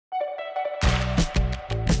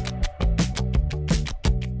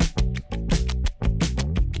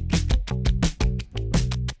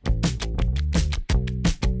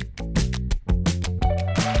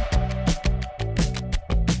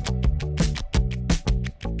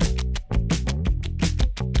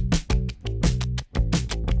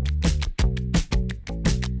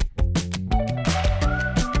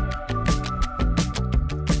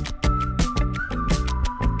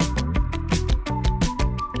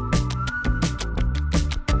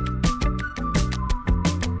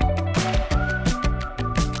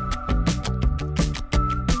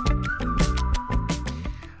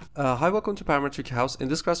Hi, welcome to Parametric House. In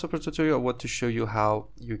this Grasshopper tutorial, I want to show you how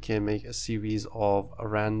you can make a series of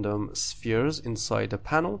random spheres inside a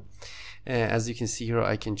panel. As you can see here,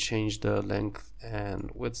 I can change the length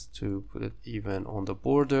and width to put it even on the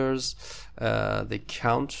borders, the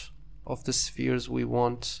count of the spheres we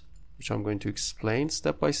want, which I'm going to explain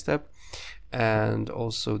step by step, and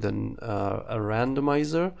also then a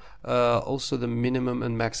randomizer, also the minimum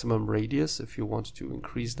and maximum radius if you want to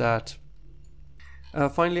increase that.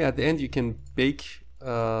 Finally, at the end, you can bake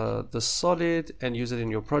the solid and use it in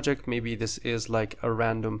your project. Maybe this is like a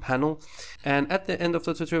random panel. And at the end of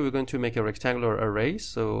the tutorial, we're going to make a rectangular array.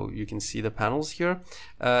 So you can see the panels here.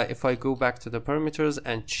 If I go back to the parameters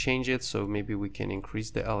and change it, so maybe we can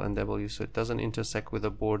increase the L and W so it doesn't intersect with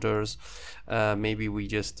the borders. Maybe we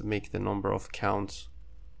just make the number of count,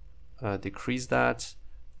 decrease that,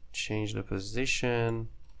 change the position,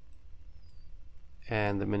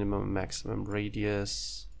 and the minimum and maximum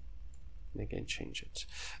radius, and again change it.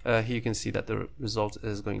 Here you can see that the result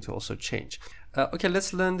is going to also change. Okay,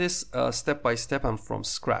 let's learn this step by step and from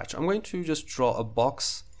scratch. I'm going to just draw a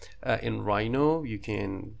box in Rhino. You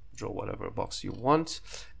can draw whatever box you want,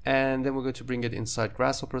 and then we're going to bring it inside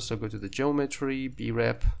Grasshopper. So go to the geometry,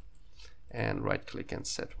 brep, and right click and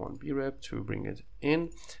set one brep to bring it in.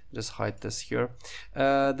 Just hide this here.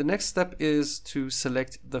 The next step is to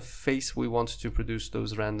select the face we want to produce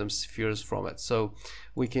those random spheres from it. So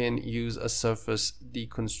we can use a surface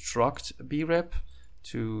deconstruct brep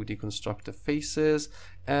to deconstruct the faces,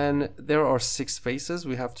 and there are 6 faces.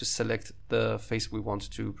 We have to select the face we want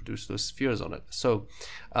to produce those spheres on it. So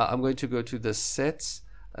I'm going to go to the sets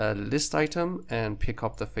list item and pick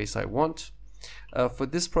up the face I want. For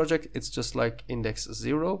this project, it's just like index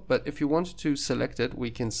 0, but if you want to select it,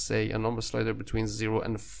 we can say a number slider between 0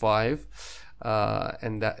 and 5,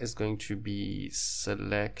 and that is going to be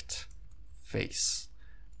select face.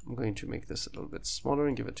 I'm going to make this a little bit smaller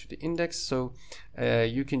and give it to the index, so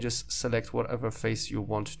you can just select whatever face you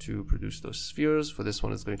want to produce those spheres. For this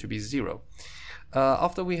one, it's going to be 0.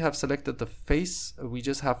 After we have selected the face, we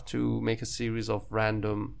just have to make a series of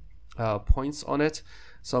random points on it.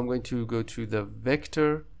 So I'm going to go to the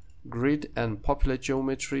vector, grid, and populate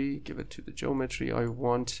geometry, give it to the geometry I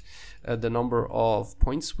want, the number of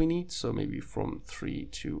points we need, so maybe from 3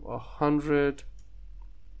 to 100.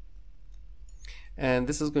 And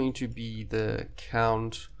this is going to be the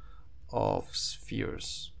count of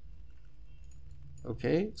spheres.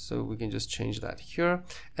 Okay, so we can just change that here.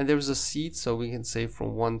 And there's a seed, so we can say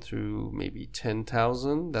from 1 to maybe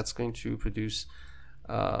 10,000. That's going to produce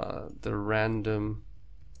the random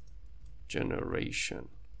generation.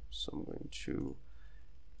 So I'm going to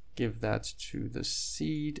give that to the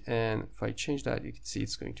seed, and if I change that, you can see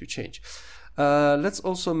it's going to change. Let's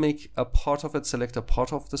also make a part of it, select a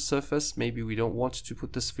part of the surface. Maybe we don't want to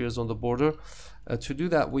put the spheres on the border. To do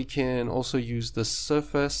that, we can also use the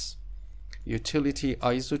surface utility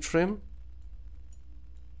isotrim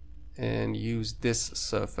and use this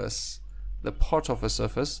surface, the part of a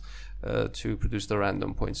surface, to produce the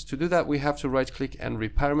random points. To do that, we have to right click and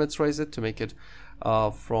reparameterize it to make it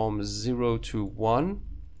from 0 to 1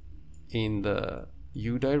 in the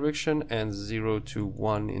U direction and 0 to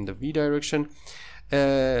 1 in the V direction.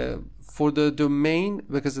 For the domain,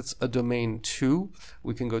 because it's a domain 2,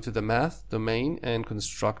 we can go to the math domain and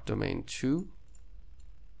construct domain 2.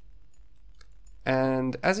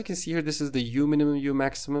 And as you can see here, this is the U minimum, U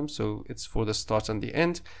maximum, so it's for the start and the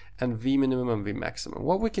end, and V minimum and V maximum.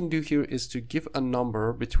 What we can do here is to give a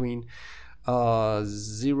number between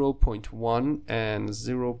 0.1 and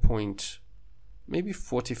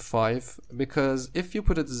 0.45, because if you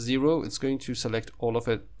put it 0, it's going to select all of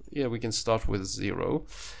it. Yeah, we can start with 0.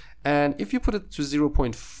 And if you put it to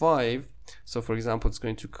 0.5, so for example, it's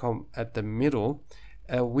going to come at the middle,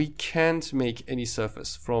 we can't make any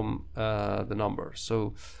surface from the number.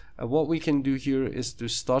 So what we can do here is to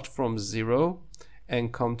start from 0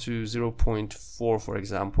 and come to 0.4, for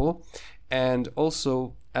example. And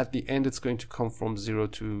also at the end, it's going to come from 0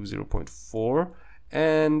 to 0.4.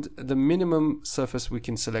 And the minimum surface we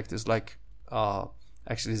can select is like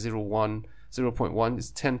actually 0.1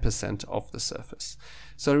 is 10% of the surface.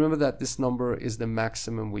 So remember that this number is the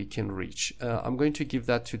maximum we can reach. I'm going to give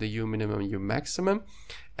that to the U minimum, U maximum,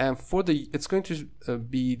 and for the it's going to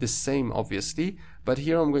be the same obviously, but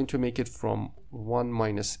here I'm going to make it from 1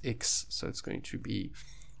 minus x, so it's going to be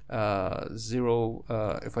 0.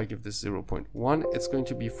 If I give this 0.1, it's going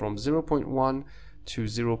to be from 0.1 to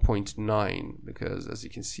 0.9, because as you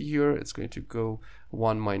can see here, it's going to go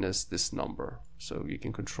 1 minus this number. So you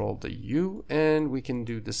can control the U, and we can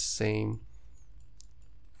do the same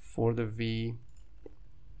for the V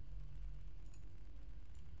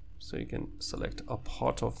So you can select a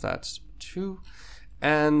part of that too.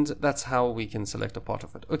 And that's how we can select a part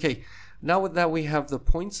of it. Okay, now that we have the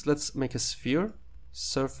points, let's make a sphere,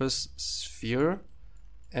 surface sphere.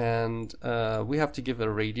 And we have to give a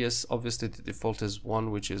radius. Obviously the default is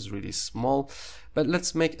 1, which is really small, but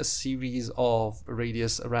let's make a series of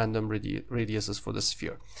random radiuses for the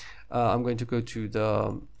sphere. I'm going to go to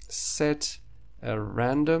the set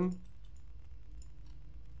random.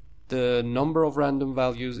 The number of random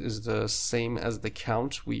values is the same as the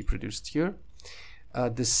count we produced here.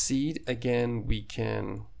 The seed, again, we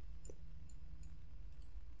can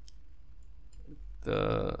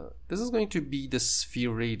this is going to be the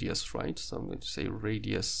sphere radius, right? So I'm going to say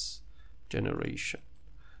radius generation.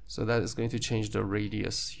 So that is going to change the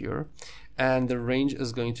radius here. And the range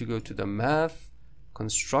is going to go to the math,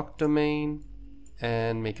 construct domain,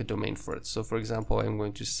 and make a domain for it. So for example, I'm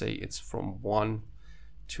going to say it's from 1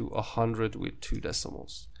 to 100 with 2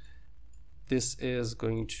 decimals. This is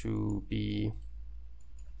going to be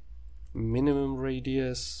minimum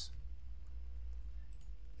radius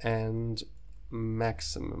and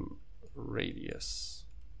maximum radius.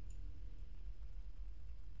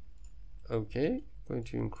 Okay, going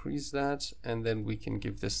to increase that, and then we can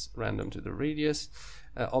give this random to the radius.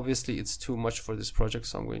 Obviously it's too much for this project,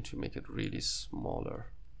 so I'm going to make it really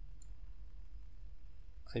smaller.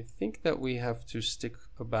 I think that we have to stick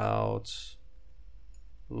about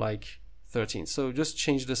like 13. So just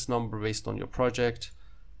change this number based on your project.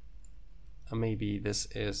 Maybe this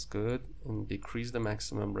is good, and decrease the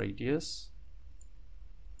maximum radius.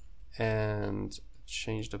 And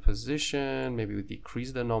change the position. Maybe we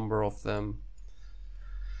decrease the number of them.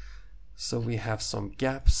 So we have some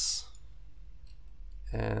gaps.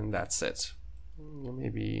 And that's it.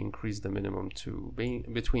 Maybe increase the minimum to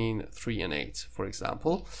between 3 and 8, for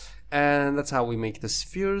example. And that's how we make the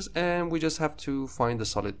spheres. And we just have to find the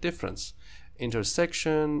solid difference.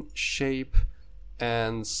 Intersection, shape,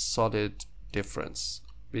 and solid difference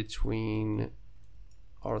between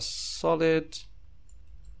our solid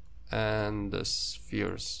and the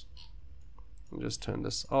spheres. I'll just turn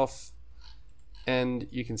this off, and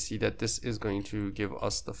you can see that this is going to give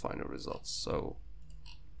us the final results. So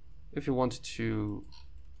if you want to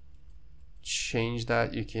change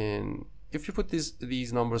that, you can. If you put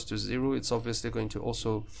these numbers to 0, it's obviously going to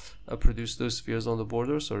also produce those spheres on the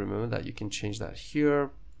border. So remember that you can change that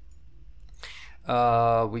here.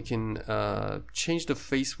 We can change the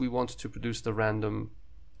face we want to produce the random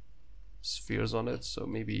spheres on it. So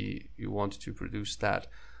maybe you want to produce that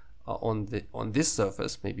on this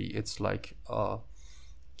surface. Maybe it's like a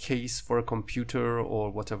case for a computer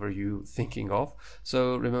or whatever you're thinking of.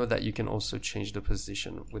 So remember that you can also change the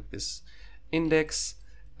position with this index.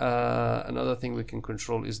 Another thing we can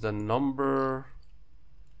control is the number,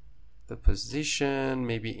 the position.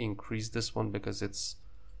 Maybe increase this one because it's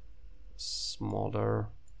smaller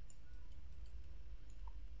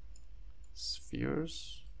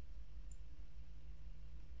spheres.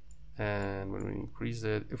 And when we increase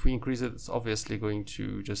it, if we increase it, it's obviously going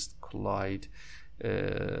to just collide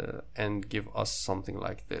and give us something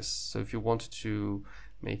like this. So if you want to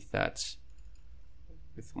make that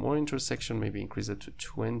with more intersection, maybe increase it to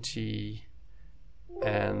 20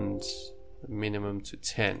 and minimum to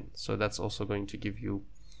 10. So that's also going to give you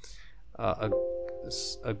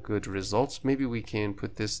a good result. Maybe we can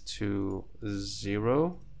put this to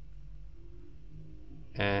 0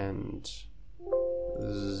 and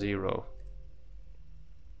 0.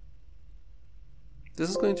 This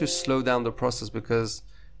is going to slow down the process because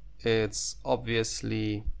it's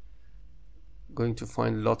obviously going to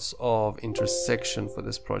find lots of intersection for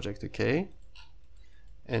this project. Okay,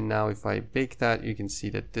 and now if I bake that, you can see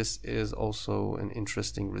that this is also an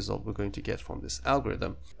interesting result we're going to get from this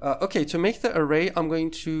algorithm. Okay, to make the array, I'm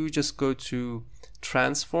going to just go to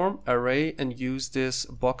transform array and use this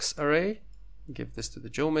box array. Give this to the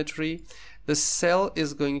geometry. The cell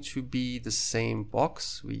is going to be the same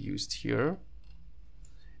box we used here,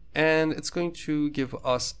 and it's going to give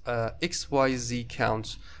us a XYZ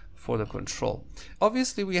count for the control.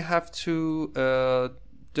 Obviously we have to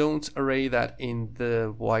don't array that in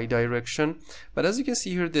the Y direction, but as you can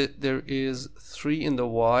see here that there is 3 in the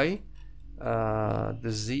Y, the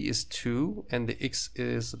Z is 2, and the X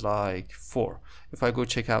is like 4. If I go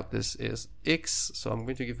check out, this is X, so I'm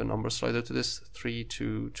going to give a number slider to this, 3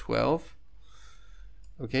 to 12.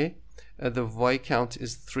 Okay, the Y count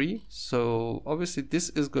is 3, so obviously this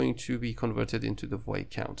is going to be converted into the Y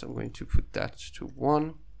count. I'm going to put that to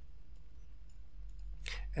 1.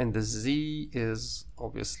 And the Z is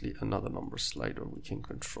obviously another number slider we can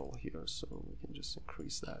control here, so we can just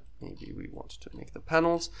increase that. Maybe we want to make the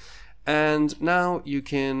panels. And now you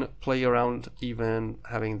can play around even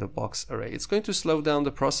having the box array. It's going to slow down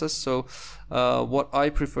the process, so what I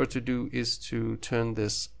prefer to do is to turn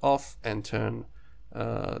this off and turn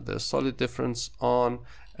the solid difference on.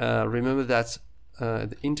 Remember that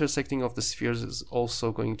the intersecting of the spheres is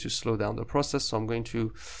also going to slow down the process, so I'm going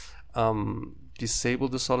to disable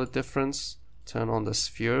the solid difference, turn on the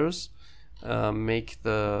spheres, make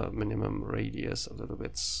the minimum radius a little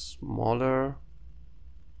bit smaller.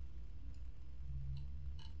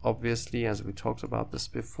 Obviously, as we talked about this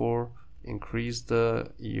before, increase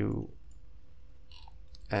the U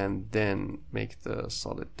and then make the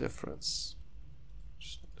solid difference.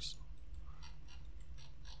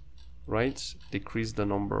 Right? Decrease the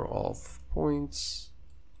number of points.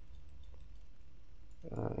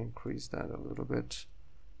 Increase that a little bit.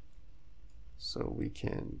 So we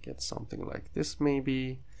can get something like this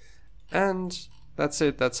maybe. And that's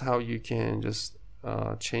it. That's how you can just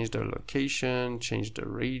change the location, change the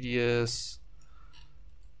radius,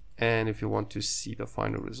 and if you want to see the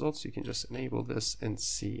final results, you can just enable this and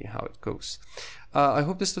see how it goes. I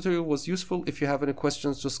hope this tutorial was useful. If you have any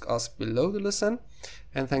questions, just ask below the lesson,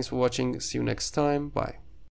 and thanks for watching. See you next time. Bye.